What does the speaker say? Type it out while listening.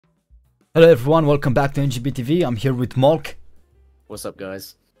Hello everyone, welcome back to NGBTV. I'm here with Molk. What's up,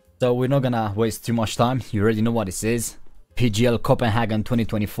 guys? So we're not gonna waste too much time. You already know what this is. PGL Copenhagen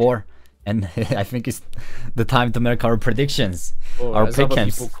 2024. And I think it's the time to make our predictions. Or our as other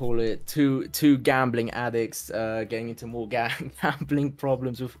pickems. people call it, two gambling addicts getting into more gambling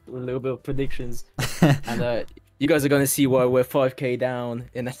problems with a little bit of predictions. And you guys are going to see why we're 5k down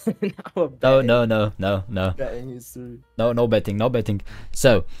in our betting. No. Betting history. No betting.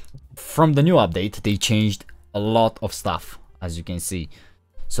 So, from the new update, they changed a lot of stuff, as you can see.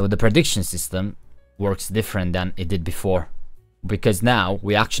 So the prediction system works different than it did before. Because now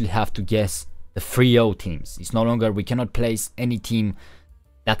we actually have to guess the 3-0 teams. It's no longer, we cannot place any team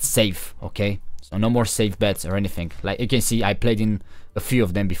that's safe, okay? So no more safe bets or anything. Like you can see, I played in a few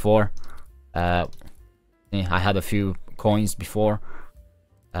of them before. I had a few coins before.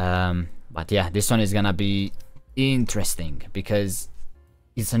 But yeah, this one is gonna be interesting because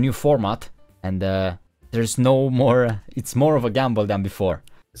it's a new format and there's no more, it's more of a gamble than before.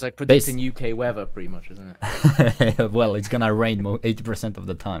 It's like predicting UK weather, pretty much, isn't it? Well, it's gonna rain 80% of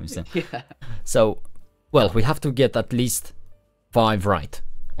the time. So. Yeah. So, well, we have to get at least 5 right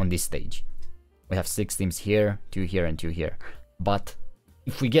on this stage. We have 6 teams here, 2 here, and 2 here. But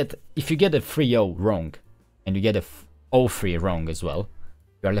if you get a 3-0 wrong, and you get a 0-3 wrong as well,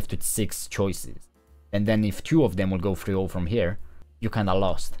 you are left with 6 choices. And then if 2 of them will go 3-0 from here, you kinda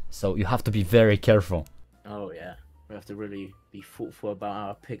lost. So you have to be very careful. Oh yeah. We have to really be thoughtful about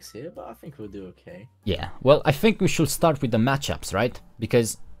our picks here, but I think we'll do okay. Yeah, well, I think we should start with the matchups, right?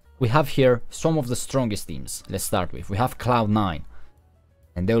 Because we have here some of the strongest teams. Let's start with. We have Cloud9,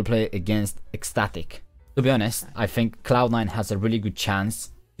 and they will play against Ecstatic. To be honest, I think Cloud9 has a really good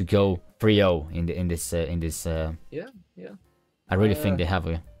chance to go 3-0 in this. Yeah. I really think they have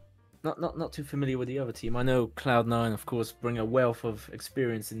a. Not too familiar with the other team. I know Cloud9, of course, bring a wealth of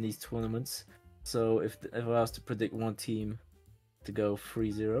experience in these tournaments. So if I was to predict one team to go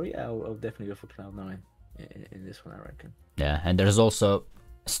 3-0, yeah, I'll definitely go for Cloud9 in this one, I reckon. Yeah, and there's also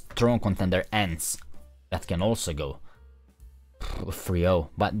a strong contender EMS that can also go 3-0.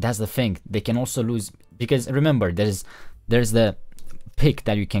 But that's the thing, they can also lose because remember there's the pick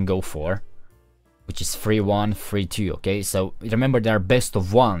that you can go for, which is 3-1, 3-2. Okay, so remember there are best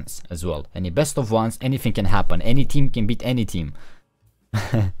of ones as well, and in best of ones anything can happen. Any team can beat any team.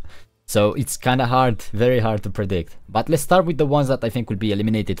 So it's kind of hard, very hard to predict. But let's start with the ones that I think will be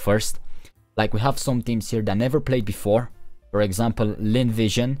eliminated first. Like we have some teams here that never played before. For example, Lin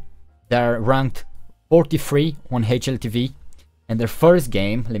Vision. They're ranked 43 on HLTV. And their first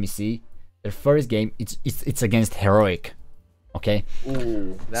game, let me see. Their first game, it's against Heroic. Okay?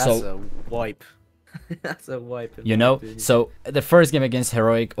 Ooh, that's a wipe. That's a wipe. You know? So the first game against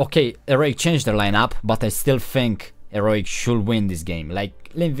Heroic. Okay, Heroic changed their lineup. But I still think Heroic should win this game. Like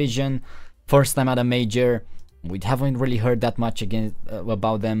Lin Vision, first time at a major, we haven't really heard that much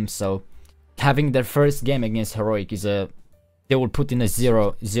about them. So having their first game against Heroic is a, they will put in a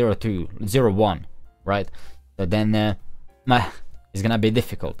 0-2, 0-1, right? So then it's gonna be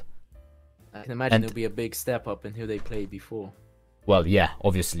difficult. I can imagine it'll be a big step up in who they played before. Well, yeah,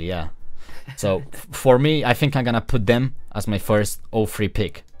 obviously, yeah. So for me, I think I'm gonna put them as my first 0-3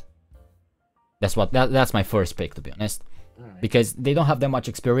 pick. That's my first pick, to be honest. Right. Because they don't have that much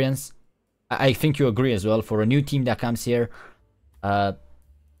experience. I think you agree as well. For a new team that comes here,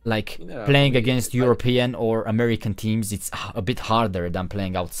 like playing against European or American teams, it's a bit harder than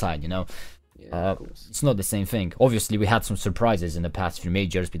playing outside, you know. Yeah, it's not the same thing. Obviously, we had some surprises in the past few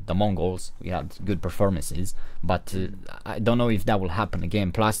majors with the Mongols. We had good performances, but I don't know if that will happen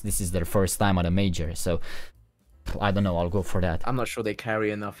again. Plus, this is their first time at a major, so I don't know. I'll go for that. I'm not sure they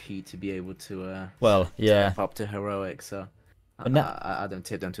carry enough heat to be able to. Yeah. Step up to Heroic, so I don't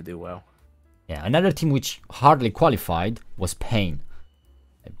tip them to do well. Yeah, another team which hardly qualified was Pain.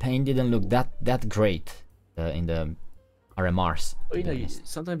 Pain didn't look that great in the RMRs. Well, you know,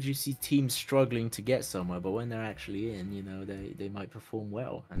 sometimes you see teams struggling to get somewhere, but when they're actually in, you know, they might perform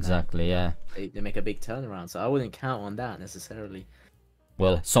well. And exactly, yeah. They make a big turnaround, so I wouldn't count on that necessarily.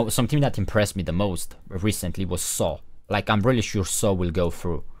 Well, so some team that impressed me the most recently was SAW. Like, I'm really sure SAW will go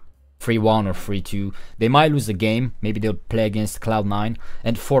through 3-1 or 3-2. They might lose the game. Maybe they'll play against Cloud9.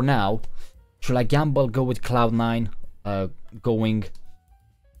 And for now, should I gamble, go with Cloud9? Going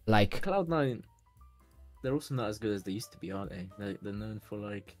like Cloud9, they're also not as good as they used to be, aren't they? They're known for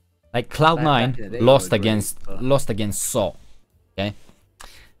like Cloud9 lost against SAW. Okay,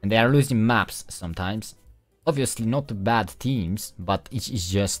 and they are losing maps sometimes. Obviously not bad teams, but it's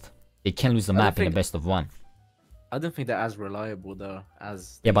just they can lose the map in the best of one. I don't think they're as reliable though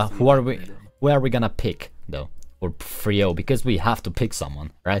as. Yeah, but who are we gonna pick though for 3-0? Because we have to pick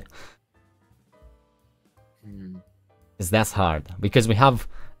someone, right? Hmm. Because that's hard. Because we have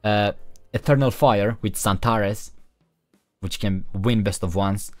Eternal Fire with Santares, which can win best of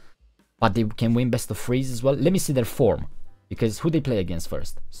ones, but they can win best of threes as well. Let me see their form, because who they play against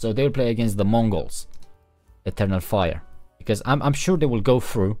first? So they'll play against the Mongols, Eternal Fire, because I'm sure they will go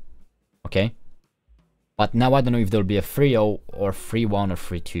through, okay? But now I don't know if there'll be a 3-0 or 3-1 or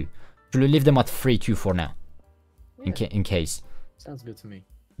 3-2. Should we leave them at 3-2 for now? Yeah. In case. Sounds good to me.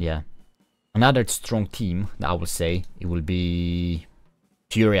 Yeah. Another strong team that I will say, it will be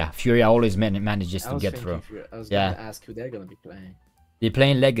Furia. Furia always manages to get through. I was going to ask who they're going to be playing. They're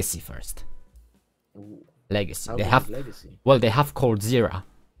playing Legacy first. Ooh. Legacy. How They good have is Legacy? well, they have Cold Zera,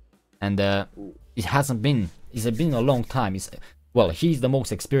 and Ooh. it hasn't been. It's been a long time. Well, he's the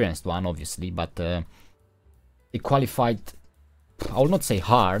most experienced one, obviously, but he qualified. I will not say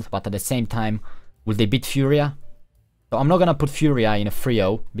hard, but at the same time, will they beat Furia? So I'm not gonna put Furia in a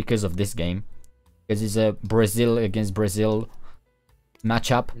 3-0 because of this game, because it's a Brazil against Brazil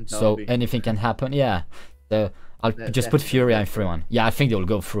matchup, so anything can happen. Yeah, so I'll just put Furia in 3-1. Yeah, I think they will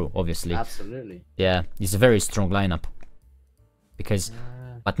go through, obviously. Absolutely. Yeah, it's a very strong lineup. Because,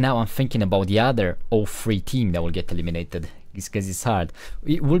 but now I'm thinking about the other 0-3 team that will get eliminated. Because it's hard.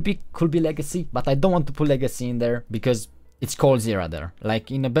 It could be Legacy, but I don't want to put Legacy in there because it's Cold Zera there.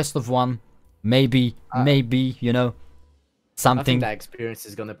 Like in a best of one, maybe, you know, something. I think that experience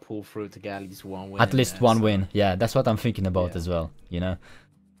is gonna pull through to get at least one win. At least one win. Yeah, that's what I'm thinking about as well. You know,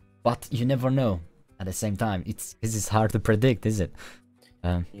 but you never know. At the same time, it's hard to predict, is it?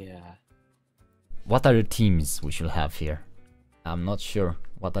 Yeah. What other teams we should have here? I'm not sure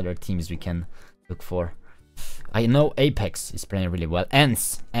what other teams we can look for. I know Apex is playing really well.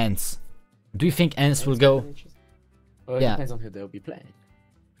 ENS. Do you think ENS will go? Well, it depends on who they'll be playing.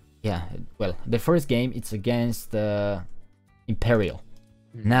 Yeah, well, the first game it's against Imperial.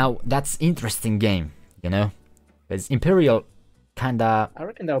 Now that's interesting game, you know, because Imperial kinda. I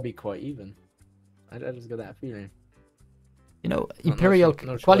reckon that'll be quite even. I just got that feeling. You know, Imperial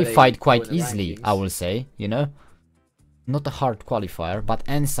qualified quite easily, I will say. You know, not a hard qualifier, but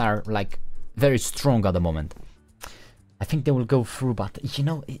ENS are like very strong at the moment. I think they will go through, but you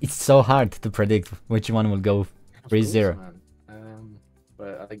know, it's so hard to predict which one will go 3-0. But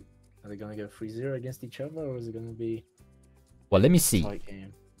are they gonna go 3-0 against each other, or is it gonna be? Well, let me see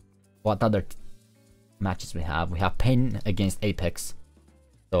what other matches we have. We have Pain against Apex,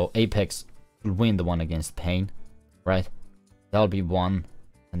 so Apex will win the one against Pain, right? That'll be one,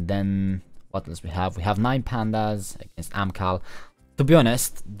 and then what else we have? We have 9 Pandas against Amcal. To be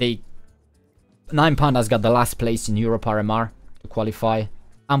honest, 9 Pandas got the last place in Europe RMR to qualify.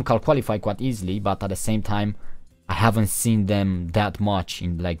 Amcal qualified quite easily, but at the same time, I haven't seen them that much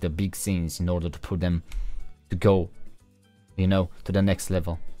in like the big scenes in order to put them to go, you know, to the next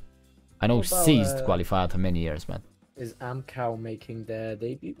level. I know Seized qualified for many years, but is Amcal making their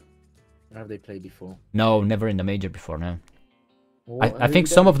debut? Or have they played before? No, never in the major before. No, I think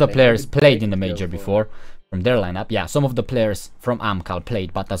some of the players played in the major before from their lineup. Yeah, some of the players from Amcal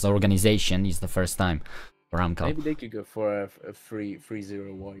played, but as an organization, it's the first time for Amcal. Maybe they could go for a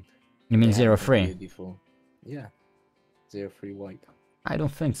 3-0 wipe. You mean 0-3? Before. Yeah, 0-3 wipe. I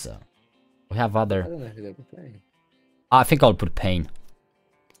don't think so. We have other. I don't know who they'll be playing. I think I'll put Pain.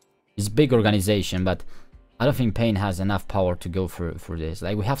 It's a big organization, but I don't think Pain has enough power to go for this.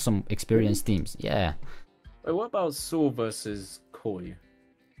 Like we have some experienced teams. Yeah. Wait, what about Saw versus Koi?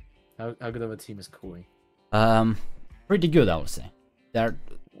 How good of a team is Koi? Pretty good, I would say.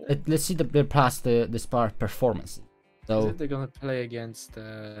 Let's see their past the Spark performances. So they're gonna play against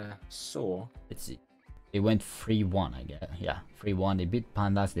Saw. Let's see. They went 3-1, I guess. Yeah, 3-1. They beat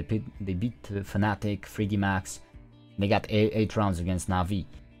Pandas. They beat Fnatic, 3D Max. They got 8 rounds against Navi.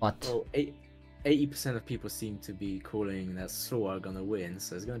 But 80% of people seem to be calling that Saw are gonna win.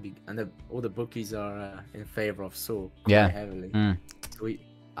 So it's gonna be, and all the bookies are in favor of Saw quite heavily. So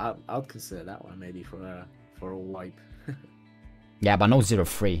I'd consider that one maybe for a wipe. Yeah, but no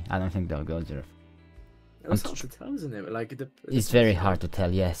 0-3. I don't think they'll go 0-3. It's hard to tell, isn't it? Like it's very hard to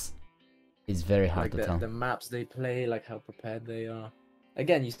tell. Yes, it's very hard to tell. The maps they play, like how prepared they are.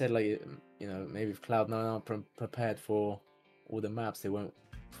 Again, you said like you know maybe if Cloud9 aren't prepared for all the maps, they won't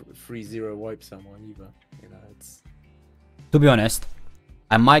 3-0 wipe someone either. You know, it's. To be honest,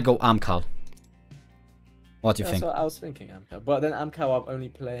 I might go Amcal. What do you think? That's what I was thinking, Amcal. But then Amcal are only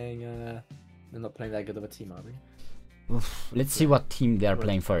playing. They're not playing that good of a team, are they? Let's see what team they are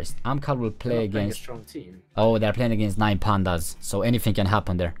playing first. Amcal will play against a strong team. Oh, they're playing against 9 Pandas, so anything can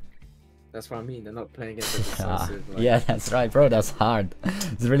happen there. That's what I mean. They're not playing against a decisive. Yeah, that's right, bro. That's hard.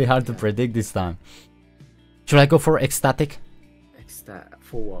 It's really hard to predict this time. Should I go for Ecstatic?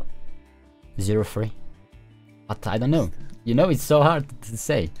 For what? 0-3. But I don't know. You know, it's so hard to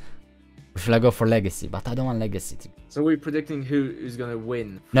say. Or should I go for Legacy? But I don't want Legacy to... So we're predicting who's gonna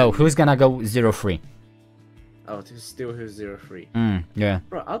win. No, who's gonna go 0-3? Oh, to still who's 0-3. Yeah.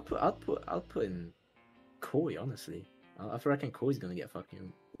 Bro, I'll put in Koi, honestly. I reckon Koi's gonna get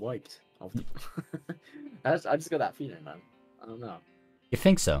fucking wiped. I just got that feeling, man. I don't know. You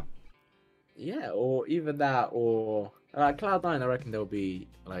think so? Yeah, or either that or Cloud9. I reckon they'll be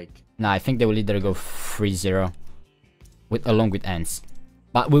like. Nah, I think they will either go 3-0 along with ends.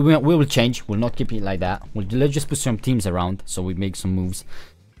 But we will change. We'll not keep it like that. Let's just put some teams around so we make some moves.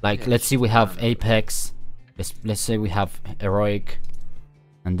 Like, let's see, we have Apex. Let's say we have Heroic,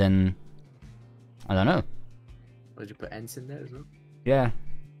 and then I don't know. Would you put Ents in there as well? Yeah,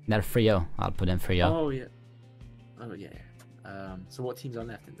 they're 3-0. I'll put them 3-0. Oh yeah. Oh yeah. So what teams are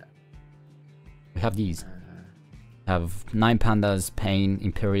left in there? We have these. We have 9 Pandas, Pain,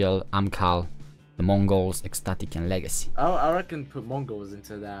 Imperial, Amcal, the Mongols, Ecstatic, and Legacy. I reckon put Mongols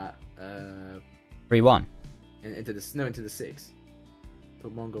into that. 3-1. Into the 6.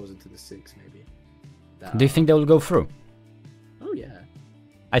 Put Mongols into the 6 maybe. Do you think they will go through? Oh yeah.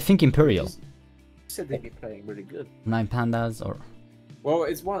 I think Imperial. You said they'd be playing really good. 9 Pandas or... Well,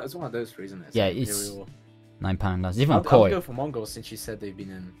 it's one of those three, isn't it? Yeah, it's 9 Pandas. Even I'll Koi. go for Mongols since you said they've been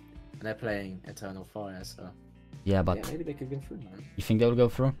in, and they're playing Eternal Fire, so... Yeah, but... Yeah, maybe they could go through, man. You think they'll go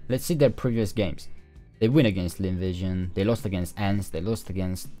through? Let's see their previous games. They win against Lim Vision. They lost against Ants. They lost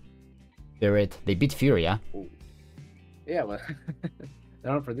against Spirit. They beat Furia. Ooh. Yeah, well...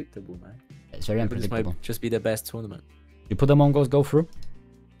 they're unpredictable, man. It's very unpredictable. This might just be the best tournament. You put the Mongols go through?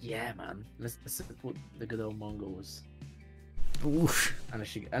 Yeah, man. Let's put the good old Mongols. Oof.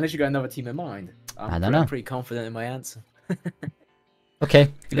 Unless you got another team in mind. I don't know. I'm pretty confident in my answer. Okay,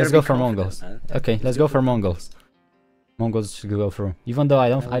 You let's gotta go be for confident, Mongols. man. Okay, let's go for Mongols. Mongols should go through. Even though I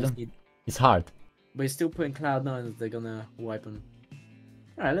don't. It's hard. But you're still putting Cloud9 as they're gonna wipe them.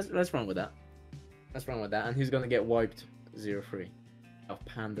 Alright, let's run with that. Let's run with that. And who's gonna get wiped 0-3? Of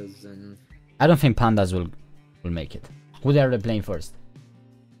Pandas and... I don't think Pandas will make it. Who are they playing first?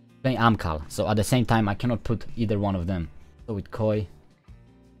 Playing Amcal. So at the same time, I cannot put either one of them. So with Koi.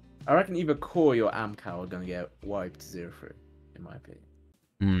 I reckon either Koi or Amcal are gonna get wiped 0-3, in my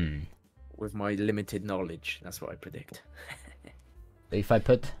opinion. With my limited knowledge, that's what I predict. So if I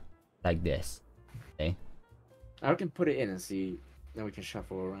put like this, okay? I can put it in and see, then we can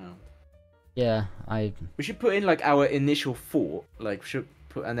shuffle around. Yeah, We should put in like our initial thought, like should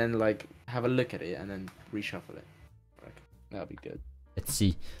put, and then like have a look at it and then reshuffle it. That'll be good. Let's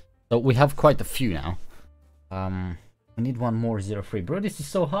see. So we have quite a few now. We need one more 0-3. Bro, this is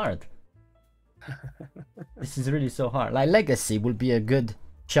so hard. This is really so hard. Like Legacy will be a good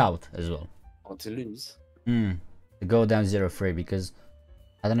shout as well. Or to lose. To go down 0-3 because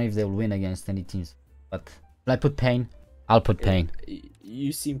I don't know if they'll win against any teams. But will I put Pain? I'll put Pain.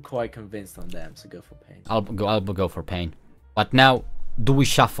 You seem quite convinced on them, so go for Pain. I'll go for Pain. But now, do we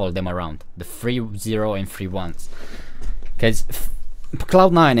shuffle them around? The 3-0 and 3-1s. Because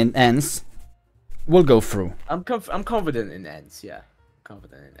Cloud9 and Ents will go through. I'm confident in Ents, yeah.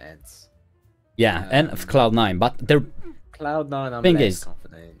 Confident in Ents. Yeah, and Cloud9, but they're... Cloud9 I'm thing less is,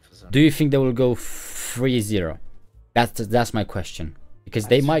 confident in for some. Do you think they will go 3-0? That's my question. Because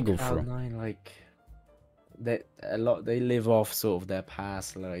they might go through. Cloud9, like... They live off sort of their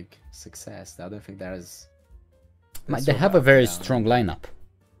past, like, success. I don't think that is... They have a very strong lineup.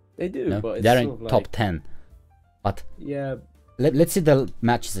 They do, No? but it's They're sort in of top like, 10. But yeah, let's see the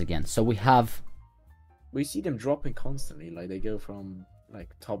matches again. So we have... we see them dropping constantly. Like, they go from, like,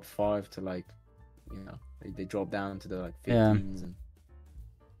 top 5 to, like, you know, they drop down to the, like, 15s. And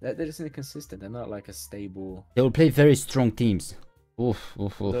they're just inconsistent. They're not, like, a stable... They will play very strong teams. Oof.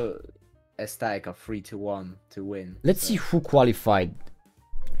 The Ecstatic are 3-1 to win. Let's see who qualified.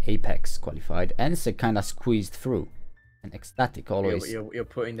 Apex qualified. Ense kind of squeezed through. And Ecstatic always. You're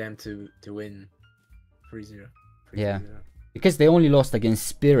putting them to win 3-0. Yeah. Because they only lost against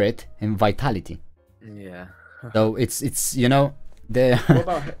Spirit and Vitality. Yeah. So it's you know, the... What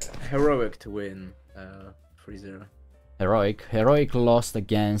about Heroic to win 3-0? Heroic lost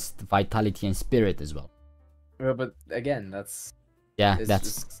against Vitality and Spirit as well. Well, but again, that's... Yeah,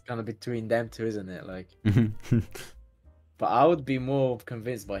 it's kind of between them two, isn't it? Like, but I would be more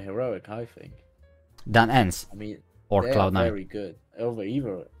convinced by Heroic, I think. Than Ents. I mean, or they Cloud9. are very good over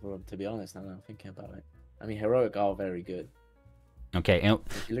either of them, to be honest. Now that I'm thinking about it, I mean, Heroic are very good. Okay,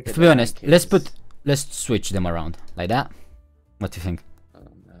 To be honest, let's switch them around like that. What do you think?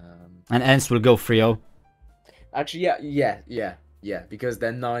 And Ents will go 3-0. Actually, yeah, because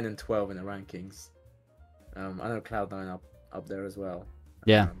they're 9 and 12 in the rankings. I know Cloud9 up there as well.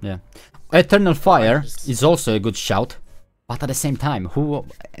 Yeah, yeah. Eternal Fire just- is also a good shout, but at the same time, who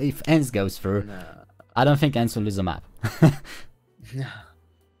if ENS goes through? Nah. I don't think ENS will lose a map.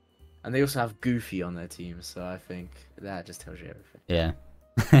 And they also have Goofy on their team, so I think that just tells you everything. Yeah.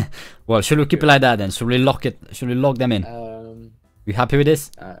 Well, should we keep it like that then? Should we lock it? Should we lock them in? You happy with this?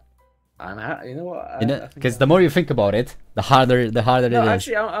 You know what? Because the more you think about it, the harder it is.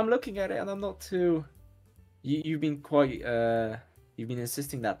 Actually, I'm looking at it and I'm not too. You've been quite. You've been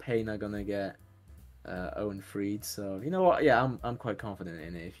insisting that Payne are gonna get Owen freed. So you know what? Yeah, I'm quite confident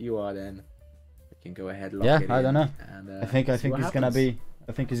in it. If you are, then we can go ahead. Lock it I in don't know. And, I think he's gonna be.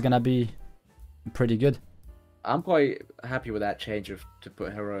 I think he's gonna be pretty good. I'm quite happy with that change to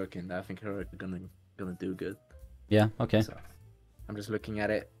put Heroic in. I think Heroic are gonna do good. Yeah. Okay. So, I'm just looking at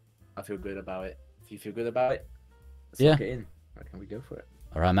it. I feel good about it. If you feel good about it, let's Yeah. lock it in. Where can we go for it?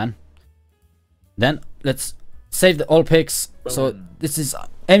 All right, man. Then let's save the all picks. So Boom. this is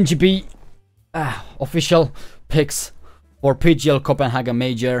MGB official picks for PGL Copenhagen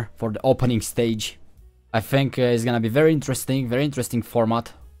Major for the opening stage. I think it's gonna be very interesting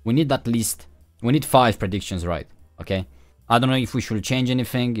format. We need 5 predictions, right? Okay. I don't know if we should change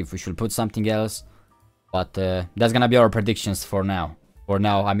anything, if we should put something else, but that's gonna be our predictions for now.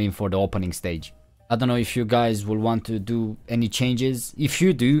 I mean for the opening stage. I don't know if you guys will want to do any changes. If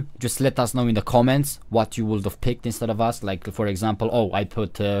you do, just let us know in the comments what you would have picked instead of us. Like, for example, oh, I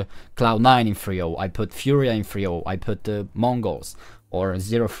put Cloud9 in 3-0, I put Furia in 3-0, I put Mongols, or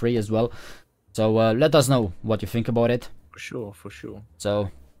 0-3 as well. So let us know what you think about it. For sure. So,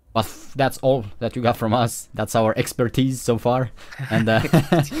 but that's all that you got from us. That's our expertise so far. And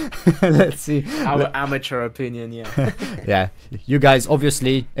let's see. Our amateur opinion, yeah. Yeah, you guys,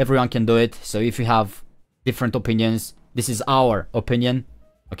 obviously, everyone can do it. So if you have different opinions, this is our opinion,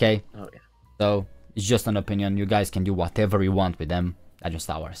 okay? Oh, yeah. So it's just an opinion. You guys can do whatever you want with them. That's just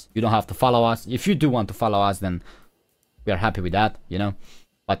ours. You don't have to follow us. If you do want to follow us, then we are happy with that, you know?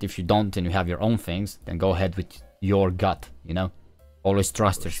 But if you don't and you have your own things, then go ahead with your gut, you know? Always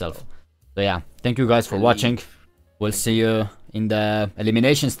trust yourself. So yeah, thank you guys for watching. We'll see you in the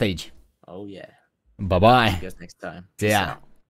elimination stage. Oh, yeah. Bye-bye. See you guys next time. See ya. Peace out.